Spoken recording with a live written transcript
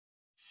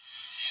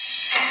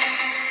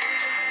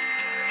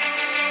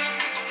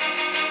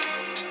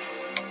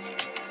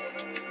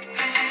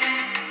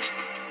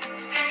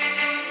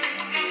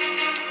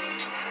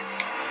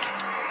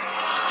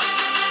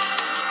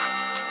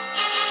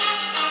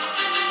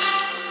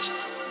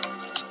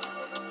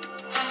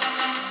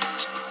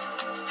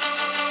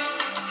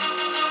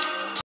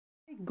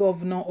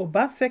Governor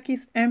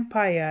Obaseki's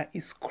empire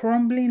is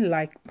crumbling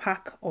like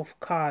pack of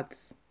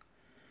cards.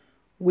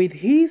 With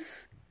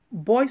his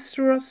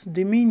boisterous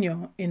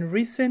demeanor in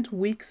recent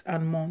weeks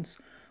and months,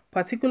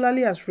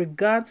 particularly as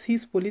regards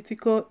his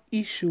political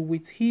issue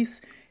with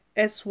his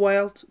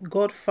erstwhile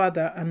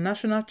godfather and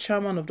national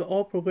chairman of the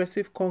All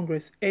Progressive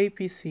Congress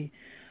 (APC),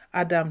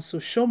 Adams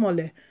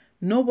Oshiomhole,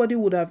 nobody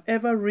would have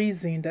ever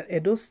reasoned that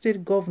Edo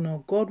State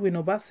Governor Godwin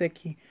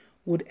Obaseki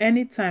would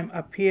anytime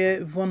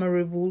appear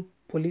vulnerable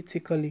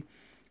politically.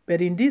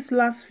 But in these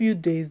last few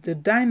days, the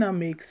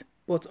dynamics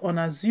but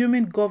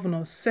unassuming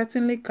governor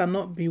certainly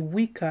cannot be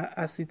weaker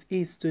as it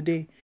is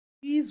today.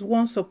 These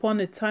once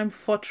upon a time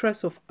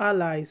fortress of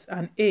allies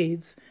and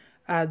aides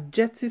are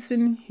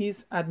jettisoning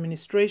his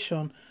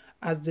administration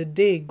as the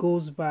day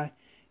goes by.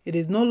 It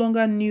is no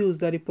longer news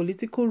that a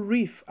political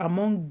rift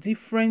among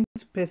different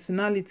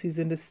personalities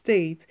in the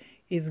state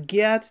is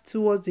geared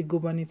towards the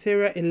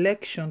gubernatorial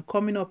election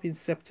coming up in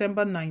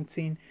September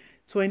 19,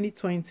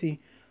 2020.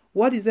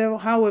 What is,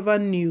 however,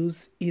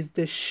 news is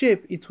the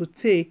shape it will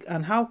take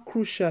and how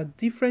crucial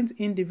different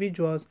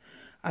individuals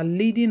are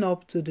leading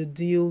up to the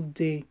deal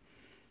day.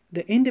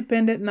 The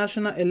Independent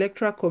National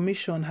Electoral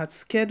Commission had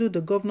scheduled the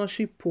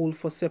governorship poll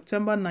for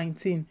September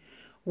 19,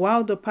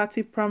 while the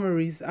party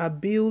primaries are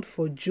billed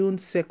for June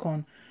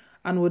 2nd.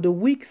 And with the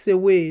weeks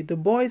away, the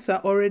boys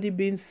are already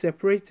being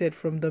separated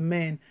from the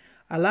men.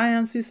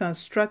 Alliances and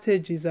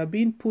strategies are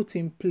being put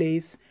in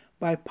place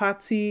by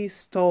party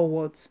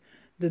stalwarts.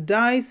 The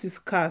dice is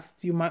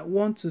cast, you might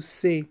want to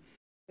say.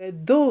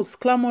 But those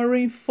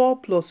clamoring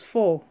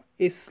 4+4,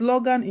 a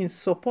slogan in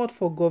support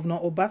for Governor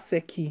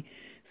Obaseki's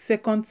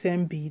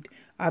second-term bid,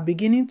 are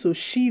beginning to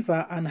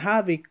shiver and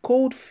have a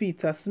cold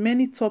feet as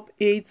many top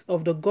aides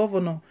of the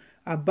governor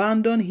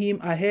abandon him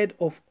ahead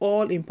of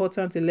all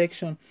important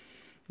elections.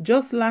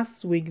 Just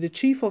last week, the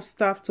Chief of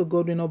Staff to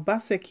Godwin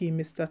Obaseki,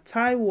 Mr.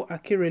 Taiwo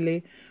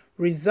Akerele,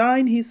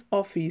 resigned his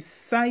office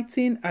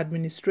citing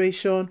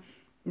administration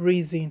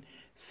reason.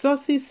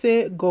 Sources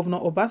say Governor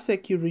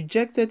Obaseki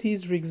rejected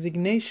his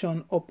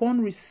resignation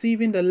upon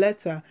receiving the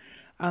letter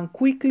and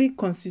quickly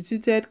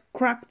constituted a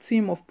crack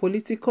team of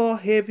political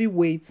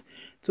heavyweights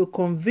to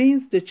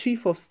convince the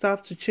Chief of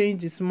Staff to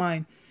change his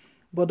mind.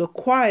 But the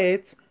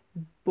quiet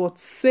but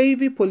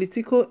savvy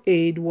political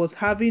aide was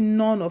having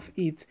none of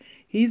it.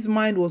 His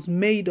mind was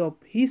made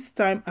up. His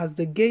time as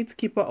the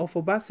gatekeeper of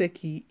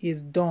Obaseki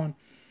is done.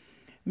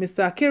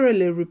 Mr.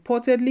 Akerele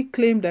reportedly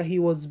claimed that he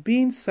was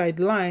being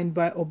sidelined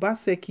by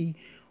Obaseki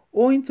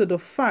owing to the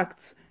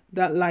fact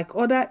that, like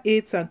other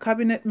aides and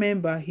cabinet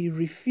members, he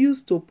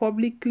refused to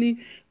publicly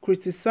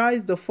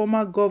criticize the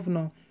former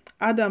governor,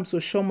 Adams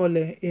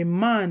Oshiomhole, a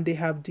man they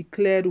have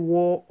declared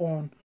war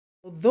on.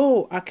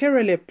 Although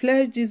Akerele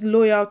pledged his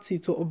loyalty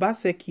to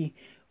Obaseki,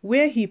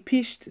 where he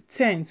pitched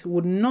tent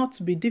would not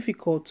be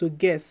difficult to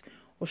guess.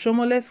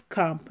 Oshiomhole's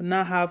camp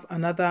now have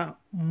another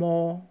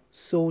more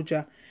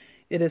soldier.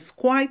 It is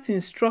quite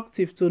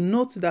instructive to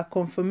note that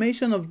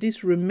confirmation of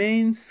this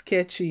remains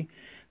sketchy.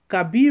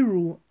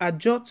 Kabiru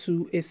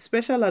Ajotu, a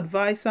special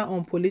advisor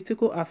on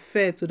political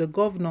affairs to the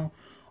governor,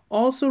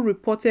 also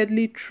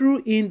reportedly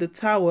threw in the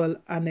towel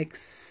and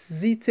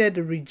exited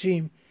the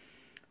regime.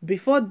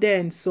 Before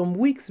then, some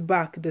weeks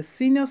back, the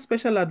senior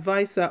special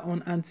advisor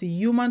on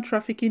anti-human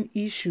trafficking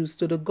issues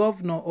to the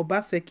governor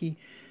Obaseki,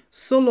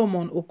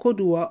 Solomon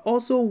Okodua,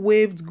 also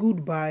waved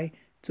goodbye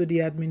to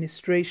the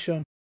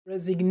administration.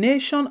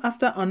 Resignation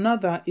after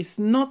another is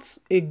not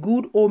a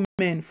good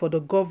omen for the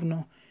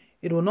governor.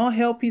 It will not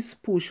help his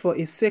push for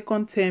a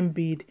second-term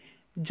bid.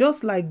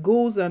 Just like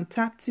goals and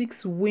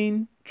tactics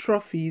win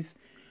trophies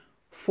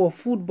for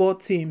football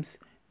teams,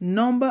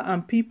 number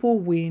and people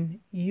win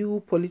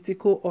you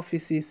political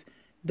offices.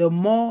 The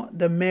more,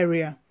 the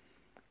merrier.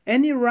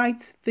 Any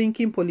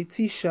right-thinking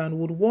politician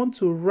would want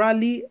to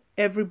rally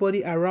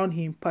everybody around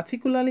him,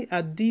 particularly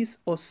at this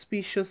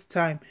auspicious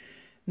time,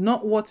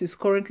 not what is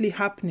currently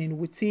happening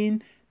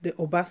within the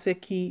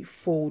Obaseki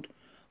fold.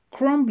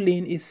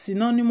 Crumbling is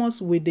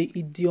synonymous with the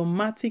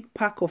idiomatic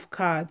pack of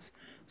cards,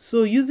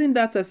 so using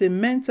that as a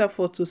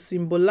metaphor to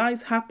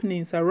symbolize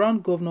happenings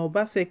around Governor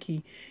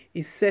Obaseki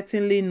is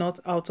certainly not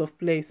out of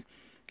place.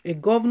 A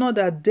governor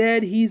that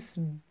dared his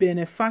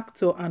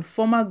benefactor and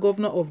former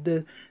governor of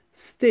the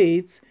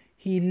state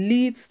he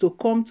leads to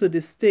come to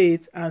the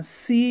state and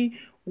see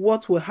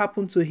what will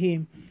happen to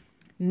him,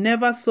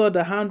 never saw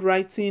the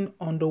handwriting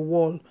on the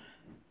wall,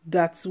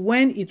 that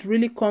when it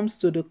really comes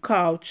to the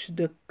couch,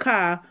 the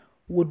car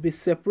would be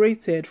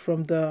separated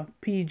from the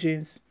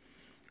pigeons.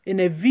 In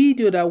a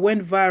video that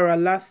went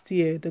viral last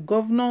year, the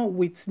governor,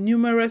 with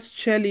numerous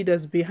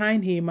cheerleaders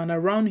behind him and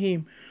around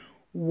him,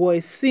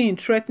 was seen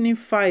threatening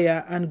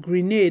fire and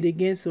grenade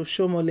against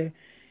Oshiomhole.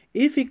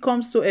 If he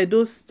comes to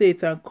Edo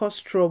State and cause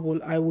trouble,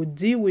 I will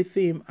deal with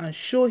him and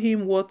show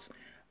him what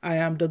I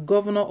am, the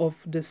governor of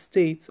the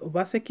state,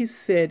 Obaseki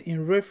said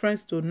in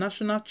reference to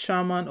national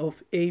chairman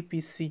of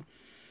APC.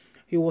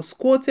 He was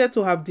quoted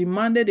to have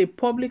demanded a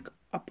public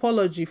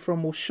apology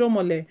from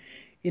Oshiomhole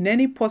in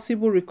any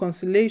possible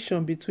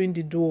reconciliation between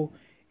the duo.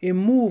 a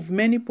move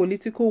many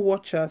political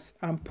watchers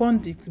and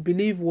pundits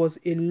believe was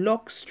a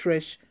luck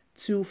stretch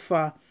too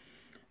far.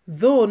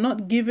 Though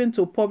not given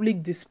to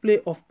public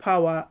display of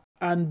power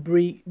and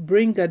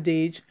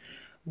brigandage,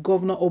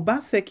 Governor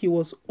Obaseki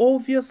was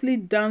obviously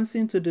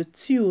dancing to the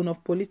tune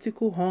of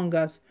political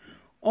hungers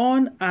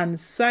on and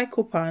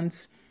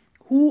psychopaths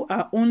who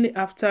are only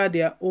after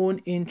their own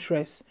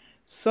interests.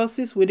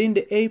 Sources within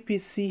the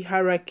APC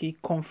hierarchy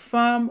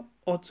confirm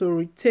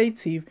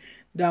authoritative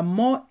that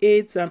more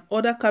aides and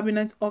other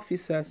cabinet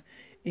officers,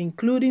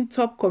 including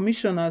top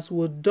commissioners,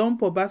 will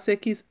dump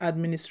Obaseki's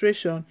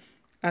administration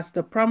as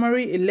the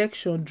primary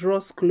election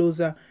draws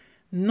closer,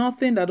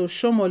 noting that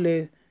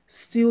Oshomole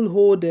still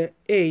hold the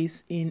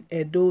ace in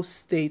Edo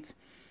State.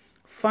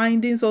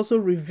 Findings also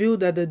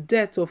revealed that the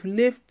death of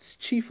late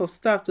Chief of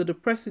Staff to the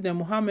President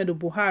Muhammadu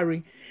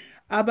Buhari,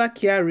 Abba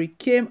Kyari,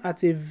 came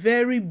at a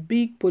very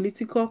big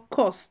political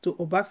cost to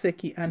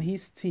Obaseki and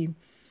his team.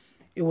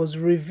 It was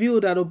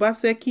revealed that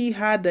Obaseki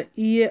had the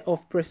ear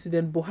of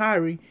President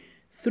Buhari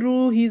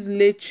through his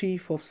late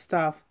Chief of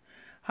Staff.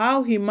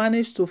 How he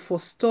managed to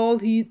forestall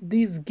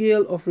this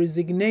gale of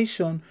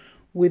resignation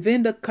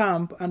within the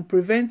camp and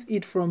prevent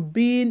it from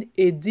being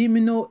a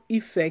domino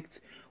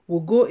effect will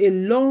go a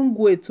long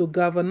way to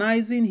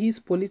galvanizing his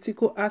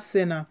political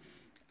arsenal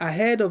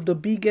ahead of the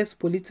biggest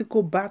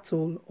political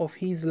battle of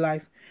his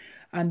life.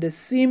 And the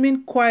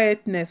seeming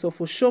quietness of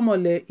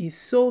Oshomole is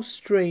so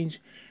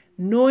strange,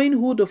 knowing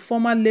who the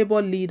former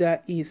Labour leader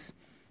is.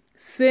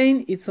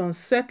 Saying it's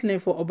unsettling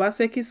for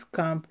Obaseki's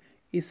camp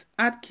is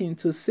akin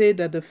to say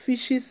that the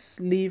fishes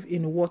live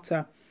in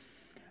water.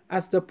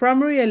 As the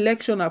primary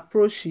election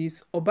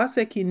approaches,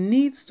 Obaseki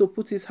needs to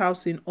put his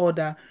house in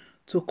order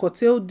to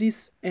curtail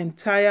this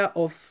entire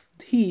of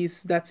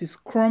his that is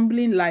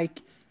crumbling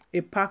like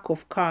a pack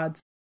of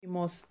cards. He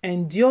must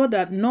endure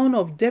that none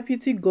of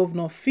Deputy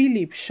Governor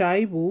Philip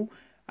Shaibu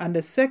and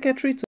the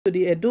Secretary to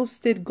the Edo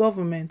State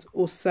Government,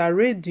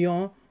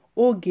 Osare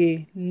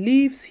Oge,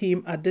 leaves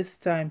him at this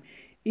time.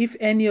 If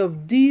any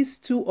of these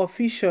two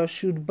officials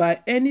should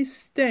by any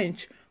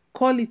stench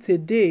call it a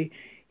day,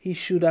 he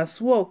should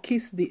as well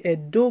kiss the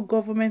Edo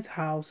government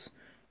house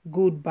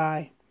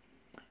goodbye.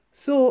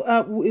 So,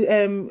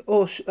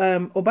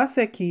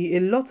 Obaseki, a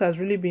lot has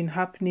really been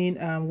happening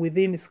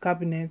within his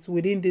cabinet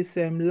within this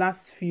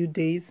last few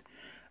days,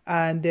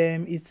 and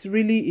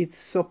it's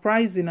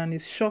surprising and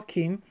it's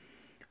shocking.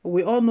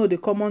 We all know the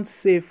common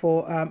say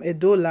for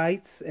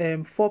Edolites,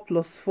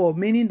 4+4,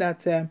 meaning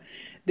that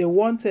they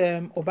want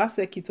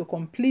Obaseki to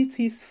complete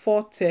his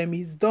 4th term.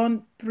 He's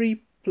done 3+,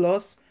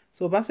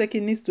 so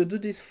Obaseki needs to do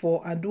this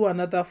 4 and do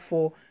another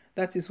 4.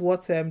 That is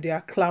what they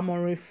are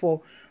clamoring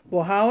for.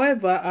 But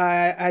however,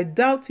 I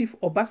doubt if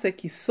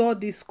Obaseki saw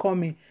this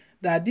coming,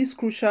 that at this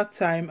crucial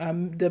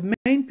time, the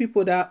main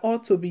people that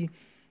ought to be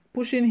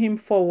pushing him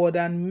forward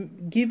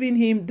and giving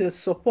him the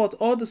support,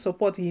 all the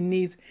support he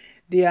needs,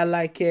 they are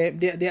like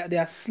they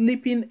are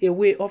slipping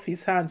away off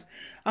his hands,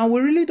 and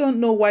we really don't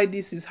know why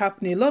this is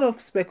happening. A lot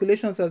of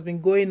speculations has been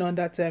going on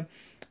that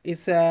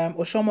it's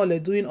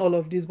Oshomole doing all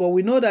of this, but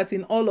we know that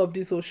in all of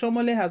this,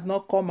 Oshomole has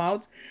not come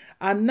out.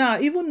 And now,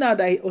 even now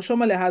that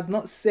Oshomole has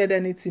not said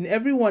anything,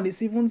 everyone is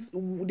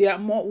they are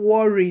more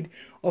worried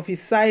of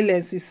his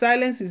silence. His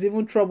silence is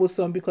even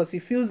troublesome because he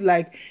feels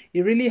like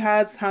he really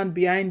has hand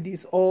behind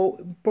this, or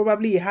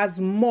probably he has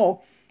more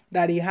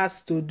that he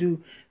has to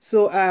do.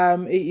 So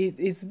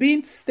it's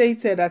been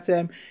stated that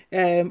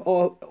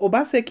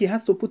Obaseki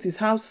has to put his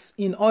house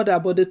in order,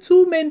 but the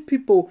two main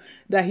people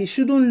that he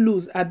shouldn't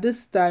lose at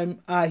this time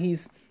are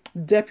his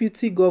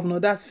deputy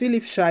governor, that's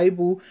Philip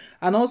Shaibu,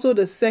 and also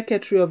the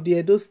secretary of the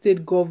Edo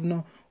State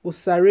Governor,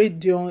 Osare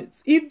Dion.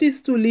 If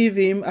these two leave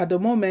him at the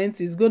moment,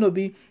 it will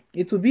be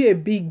a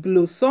big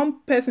blow.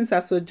 Some persons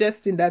are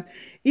suggesting that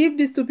if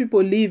these two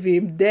people leave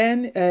him,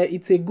 then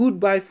it's a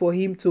goodbye for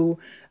him to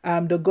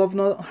the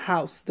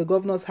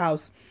governor's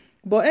house.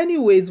 But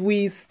anyways,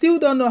 we still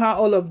don't know how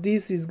all of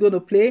this is going to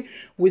play.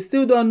 We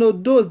still don't know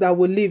those that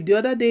will leave. The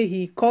other day,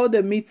 he called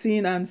a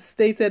meeting and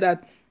stated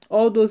that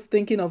all those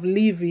thinking of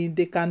leaving,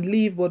 they can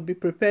leave, but be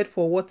prepared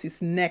for what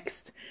is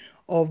next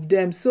of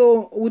them.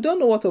 So we don't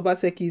know what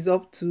Obaseki is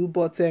up to,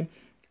 but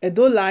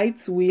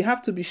Edolites, we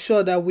have to be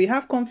sure that we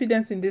have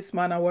confidence in this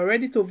man and we're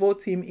ready to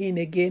vote him in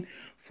again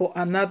for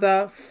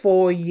another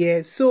 4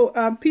 years. So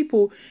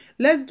people,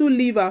 let's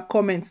leave our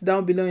comments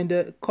down below in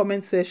the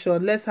comment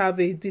section. Let's have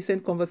a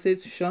decent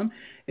conversation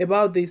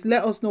about this.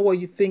 Let us know what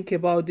you think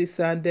about this,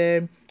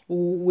 and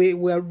we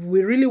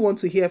really want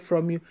to hear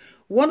from you.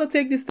 Want to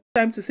take this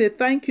time to say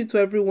thank you to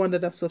everyone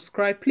that have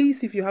subscribed.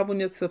 Please, if you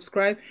haven't yet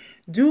subscribed,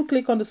 do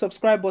click on the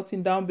subscribe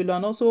button down below,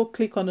 and also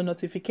click on the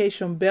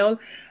notification bell,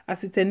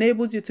 as it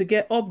enables you to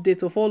get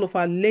updates of all of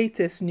our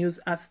latest news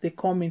as they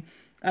come in.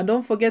 And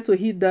don't forget to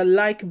hit the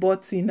like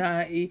button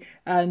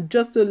and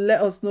just to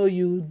let us know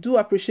you do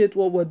appreciate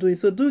what we're doing.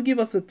 So do give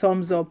us a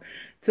thumbs up.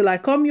 Till I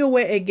come your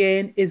way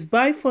again, it's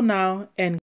bye for now and